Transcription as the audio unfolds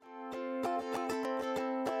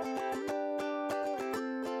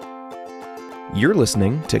You're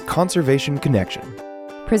listening to Conservation Connection.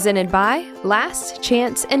 Presented by Last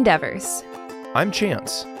Chance Endeavors. I'm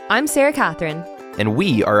Chance. I'm Sarah Catherine. And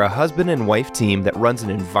we are a husband and wife team that runs an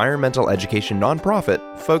environmental education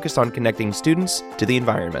nonprofit focused on connecting students to the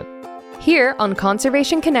environment. Here on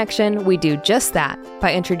Conservation Connection, we do just that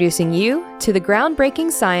by introducing you to the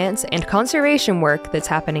groundbreaking science and conservation work that's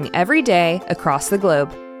happening every day across the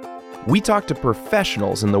globe. We talk to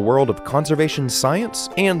professionals in the world of conservation science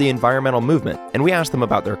and the environmental movement, and we ask them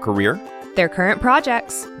about their career, their current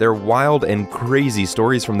projects, their wild and crazy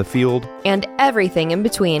stories from the field, and everything in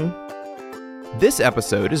between. This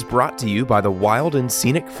episode is brought to you by the Wild and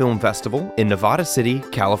Scenic Film Festival in Nevada City,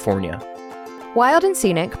 California. Wild and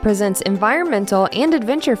Scenic presents environmental and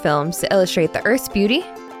adventure films to illustrate the Earth's beauty,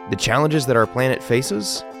 the challenges that our planet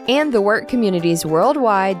faces, and the work communities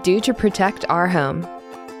worldwide do to protect our home.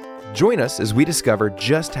 Join us as we discover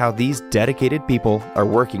just how these dedicated people are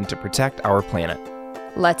working to protect our planet.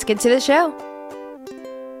 Let's get to the show.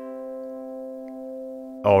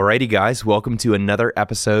 Alrighty guys, welcome to another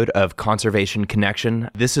episode of Conservation Connection.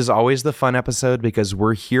 This is always the fun episode because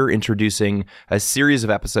we're here introducing a series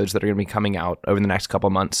of episodes that are going to be coming out over the next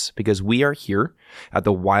couple months because we are here at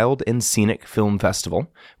the Wild and Scenic Film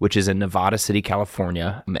Festival, which is in Nevada City,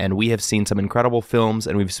 California. And we have seen some incredible films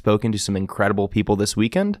and we've spoken to some incredible people this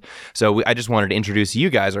weekend. So I just wanted to introduce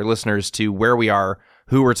you guys, our listeners, to where we are,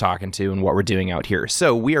 who we're talking to, and what we're doing out here.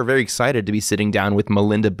 So we are very excited to be sitting down with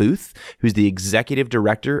Melinda Booth, who's the executive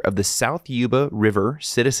director of the South Yuba River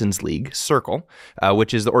Citizens League, Circle,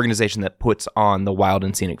 which is the organization that puts on the Wild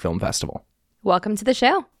and Scenic Film Festival. Welcome to the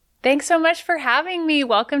show. Thanks so much for having me.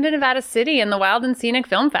 Welcome to Nevada City and the Wild and Scenic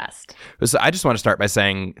Film Fest. So I just want to start by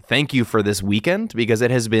saying thank you for this weekend because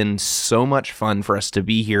it has been so much fun for us to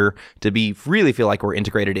be here, really feel like we're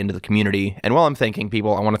integrated into the community. And while I'm thanking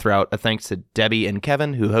people, I want to throw out a thanks to Debbie and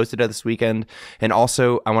Kevin who hosted us this weekend. And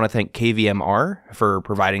also I want to thank KVMR for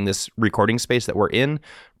providing this recording space that we're in.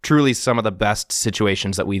 Truly some of the best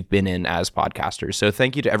situations that we've been in as podcasters. So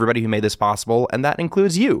thank you to everybody who made this possible, and that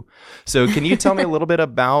includes you. So can you tell me a little bit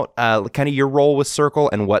about kind of your role with Circle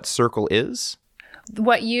and what Circle is?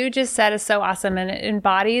 What you just said is so awesome, and it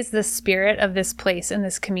embodies the spirit of this place and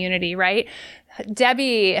this community, right?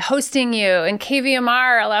 Debbie hosting you and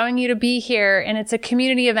KVMR allowing you to be here. And it's a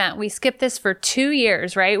community event. We skipped this for 2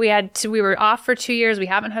 years, right? We were off for 2 years. We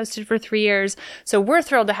haven't hosted for 3 years. So we're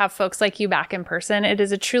thrilled to have folks like you back in person. It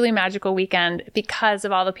is a truly magical weekend because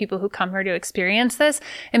of all the people who come here to experience this.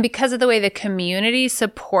 And because of the way the community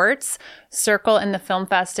supports Circle and the Film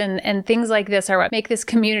Fest and things like this are what make this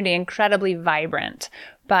community incredibly vibrant.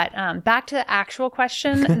 But back to the actual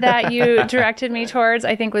question that you directed me towards,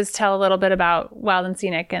 I think was tell a little bit about Wild and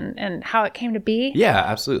Scenic and how it came to be. Yeah,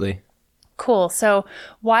 absolutely. Cool. So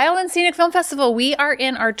Wild and Scenic Film Festival, we are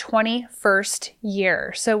in our 21st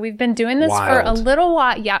year. So we've been doing this for a little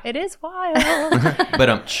while. Yeah, it is wild.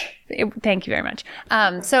 But thank you very much.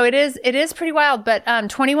 So it is pretty wild, but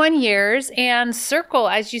 21 years, and Circle,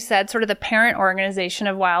 as you said, sort of the parent organization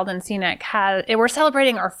of Wild and Scenic, we're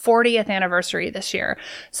celebrating our 40th anniversary this year.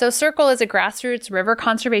 So Circle is a grassroots river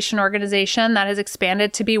conservation organization that has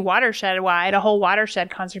expanded to be watershed-wide, a whole watershed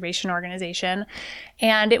conservation organization.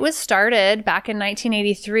 And it was started back in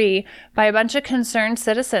 1983 by a bunch of concerned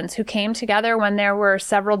citizens who came together when there were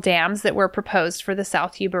several dams that were proposed for the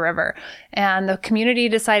South Yuba River. And the community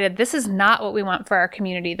decided this is not what we want for our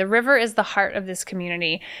community. The river is the heart of this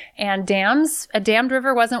community. And a dammed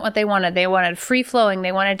river wasn't what they wanted. They wanted free flowing.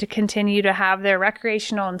 They wanted to continue to have their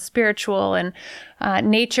recreational and spiritual and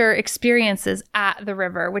nature experiences at the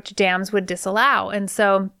river, which dams would disallow. And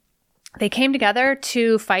so they came together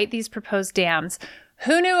to fight these proposed dams.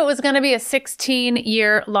 Who knew it was going to be a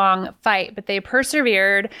 16-year-long fight, but they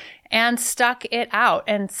persevered and stuck it out.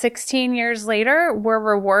 And 16 years later, we're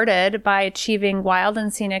rewarded by achieving Wild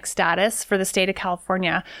and Scenic status for the state of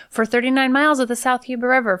California for 39 miles of the South Yuba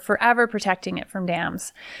River, forever protecting it from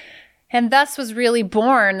dams. And thus was really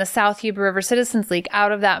born the South Yuba River Citizens League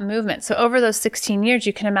out of that movement. So over those 16 years,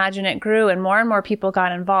 you can imagine it grew and more people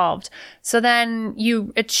got involved. So then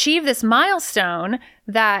you achieve this milestone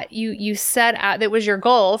that you set out, that was your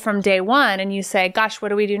goal from day one. And you say, gosh, what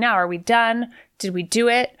do we do now? Are we done? Did we do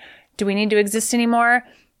it? Do we need to exist anymore?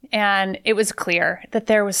 And it was clear that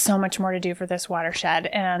there was so much more to do for this watershed.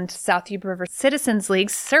 And South Yuba River Citizens League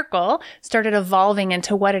Circle started evolving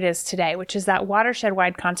into what it is today, which is that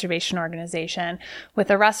watershed-wide conservation organization with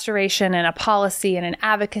a restoration and a policy and an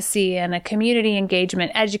advocacy and a community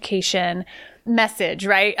engagement, education, message,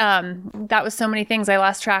 right? That was so many things. I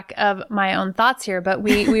lost track of my own thoughts here, but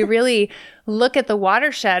we really look at the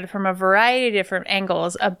watershed from a variety of different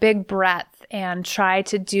angles, a big breadth, and try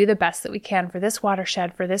to do the best that we can for this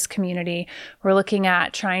watershed, for this community. We're looking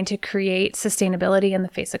at trying to create sustainability in the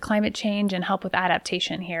face of climate change and help with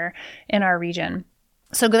adaptation here in our region.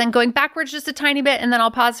 So then going backwards just a tiny bit, and then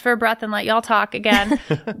I'll pause for a breath and let y'all talk again.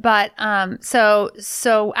 But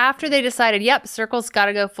so after they decided, yep, Circle's got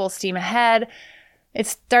to go full steam ahead, it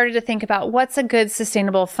started to think about what's a good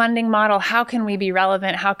sustainable funding model? How can we be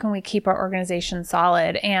relevant? How can we keep our organization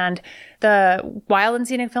solid? And the Wild and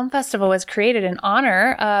Scenic Film Festival was created in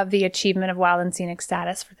honor of the achievement of wild and scenic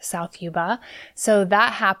status for the South Yuba. So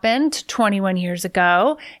that happened 21 years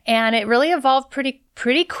ago, and it really evolved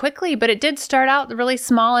pretty quickly, but it did start out really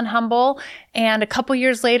small and humble. And a couple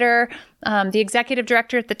years later, the executive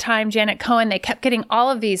director at the time, Janet Cohen, they kept getting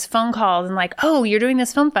all of these phone calls and like, oh, you're doing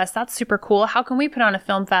this film fest. That's super cool. How can we put on a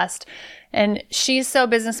film fest? And she's so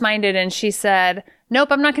business minded. And she said, nope,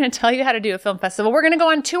 I'm not going to tell you how to do a film festival. We're going to go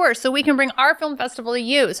on tour so we can bring our film festival to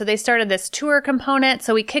you. So they started this tour component.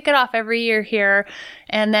 So we kick it off every year here.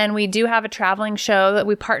 And then we do have a traveling show that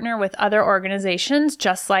we partner with other organizations,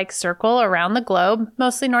 just like Circle around the globe,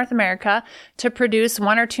 mostly North America, to produce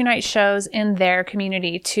 1 or 2 night shows in their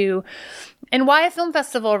community and why a film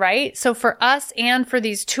festival, right? So for us and for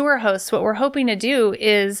these tour hosts, what we're hoping to do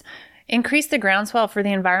is increase the groundswell for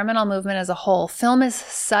the environmental movement as a whole. Film is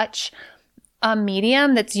such a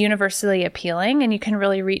medium that's universally appealing, and you can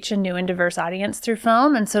really reach a new and diverse audience through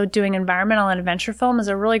film. And so doing environmental and adventure film is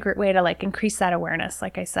a really great way to like increase that awareness,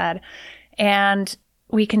 like I said. And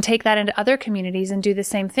we can take that into other communities and do the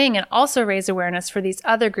same thing and also raise awareness for these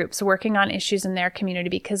other groups working on issues in their community,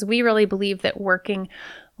 because we really believe that working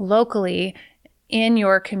locally in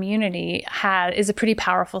your community is a pretty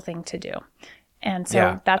powerful thing to do. And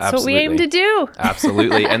so that's absolutely what we aim to do.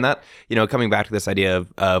 Absolutely. And that, coming back to this idea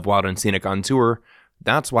of Wild and Scenic on tour,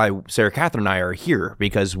 that's why Sarah Catherine and I are here,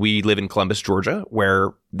 because we live in Columbus, Georgia,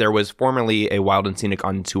 where there was formerly a Wild and Scenic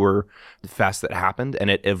on Tour fest that happened, and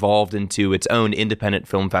it evolved into its own independent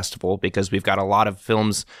film festival because we've got a lot of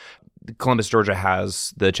films. Columbus, Georgia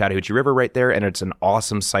has the Chattahoochee River right there, and it's an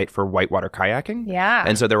awesome site for whitewater kayaking. Yeah.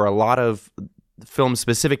 And so there were a lot of films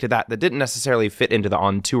specific to that didn't necessarily fit into the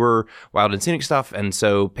on-tour wild and scenic stuff. And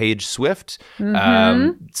so Paige Swift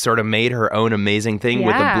sort of made her own amazing thing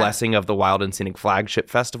with the blessing of the Wild and Scenic Flagship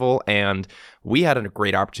Festival. And we had a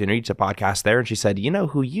great opportunity to podcast there. And she said,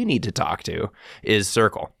 who you need to talk to is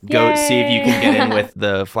Circle. Go see if you can get in with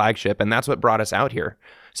the flagship. And that's what brought us out here.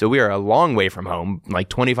 So we are a long way from home, like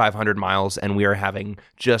 2,500 miles, and we are having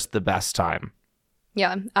just the best time.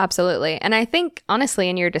 Yeah, absolutely. And I think, honestly,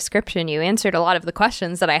 in your description, you answered a lot of the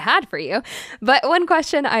questions that I had for you. But one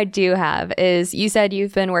question I do have is, you said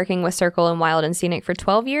you've been working with Circle and Wild and Scenic for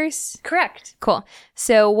 12 years? Correct. Cool.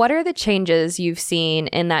 So what are the changes you've seen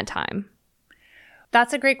in that time?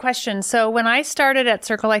 That's a great question. So when I started at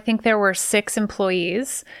Circle, I think there were 6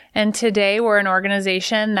 employees. And today we're an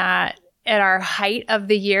organization that at our height of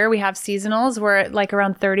the year, we have seasonals. We're at like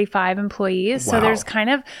around 35 employees. Wow. So there's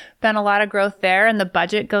kind of been a lot of growth there, and the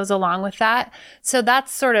budget goes along with that. So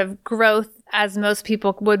that's sort of growth as most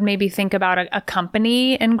people would maybe think about a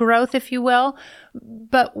company and growth, if you will.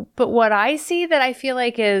 But what I see that I feel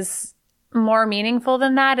like is more meaningful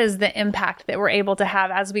than that is the impact that we're able to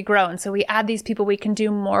have as we grow. And so we add these people, we can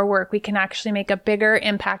do more work. We can actually make a bigger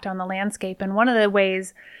impact on the landscape. And one of the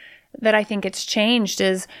ways that I think it's changed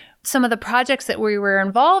is some of the projects that we were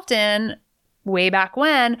involved in way back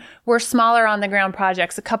when were smaller on the ground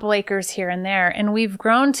projects, a couple acres here and there. And we've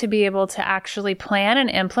grown to be able to actually plan and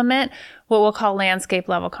implement what we'll call landscape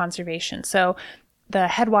level conservation. So the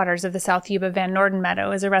headwaters of the South Yuba Van Norden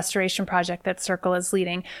Meadow is a restoration project that Circle is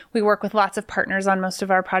leading. We work with lots of partners on most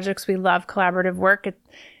of our projects. We love collaborative work.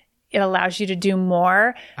 It allows you to do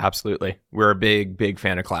more. Absolutely. We're a big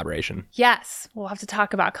fan of collaboration. Yes. We'll have to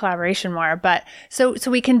talk about collaboration more. But so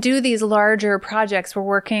we can do these larger projects. We're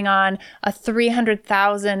working on a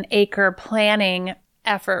 300,000 acre planning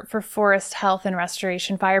effort for forest health and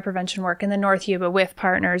restoration, fire prevention work in the North Yuba with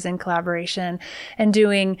partners in collaboration, and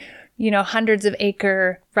doing hundreds of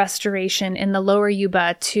acre restoration in the lower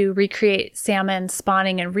Yuba to recreate salmon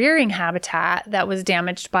spawning and rearing habitat that was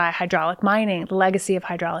damaged by hydraulic mining, the legacy of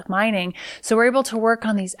hydraulic mining. So we're able to work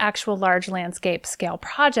on these actual large landscape scale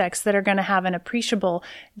projects that are going to have an appreciable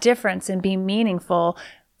difference and be meaningful,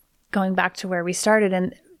 going back to where we started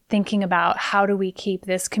and thinking about how do we keep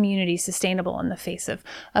this community sustainable in the face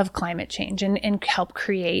of climate change and help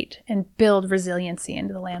create and build resiliency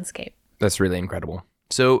into the landscape. That's really incredible.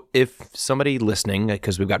 So if somebody listening,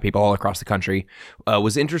 because we've got people all across the country,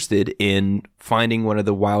 was interested in finding one of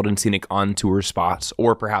the Wild and Scenic On Tour spots,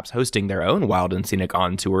 or perhaps hosting their own Wild and Scenic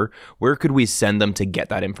On Tour, where could we send them to get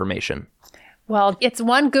that information? Well, it's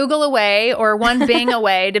one Google away or one Bing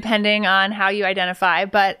away, depending on how you identify.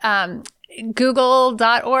 But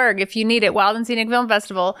google.org if you need it, Wild and Scenic Film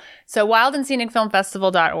Festival. So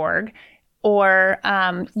wildandscenicfilmfestival.org. or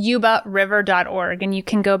yubariver.org. And you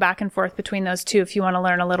can go back and forth between those two if you want to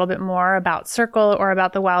learn a little bit more about Circle or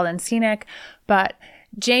about the Wild and Scenic. But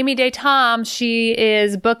Jamie DeTom, she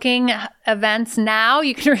is booking events now.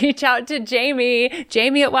 You can reach out to Jamie at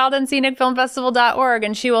wildandscenicfilmfestival.org,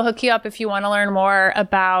 and she will hook you up if you want to learn more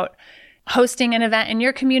about hosting an event in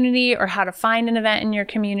your community or how to find an event in your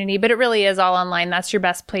community. But it really is all online. That's your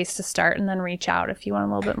best place to start, and then reach out if you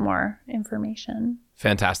want a little bit more information.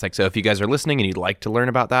 Fantastic. So if you guys are listening and you'd like to learn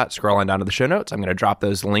about that, scroll on down to the show notes. I'm going to drop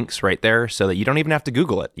those links right there so that you don't even have to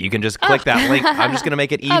Google it. You can just click that link. I'm just going to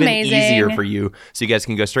make it even easier for you so you guys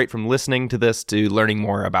can go straight from listening to this to learning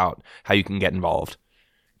more about how you can get involved.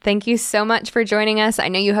 Thank you so much for joining us. I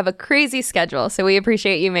know you have a crazy schedule, so we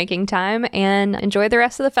appreciate you making time, and enjoy the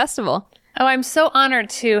rest of the festival. Oh, I'm so honored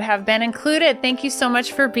to have been included. Thank you so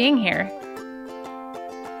much for being here.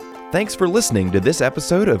 Thanks for listening to this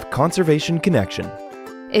episode of Conservation Connection.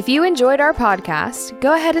 If you enjoyed our podcast,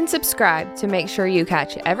 go ahead and subscribe to make sure you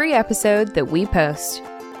catch every episode that we post.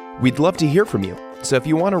 We'd love to hear from you. So if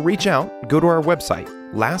you want to reach out, go to our website,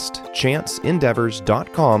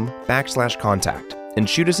 lastchanceendeavors.com/contact, and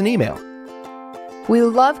shoot us an email. We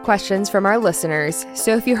love questions from our listeners,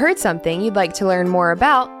 so if you heard something you'd like to learn more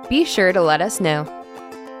about, be sure to let us know.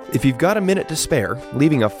 If you've got a minute to spare,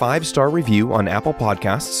 leaving a 5-star review on Apple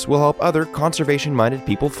Podcasts will help other conservation-minded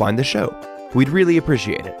people find the show. We'd really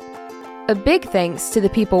appreciate it. A big thanks to the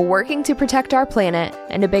people working to protect our planet,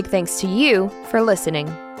 and a big thanks to you for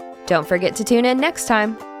listening. Don't forget to tune in next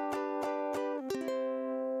time.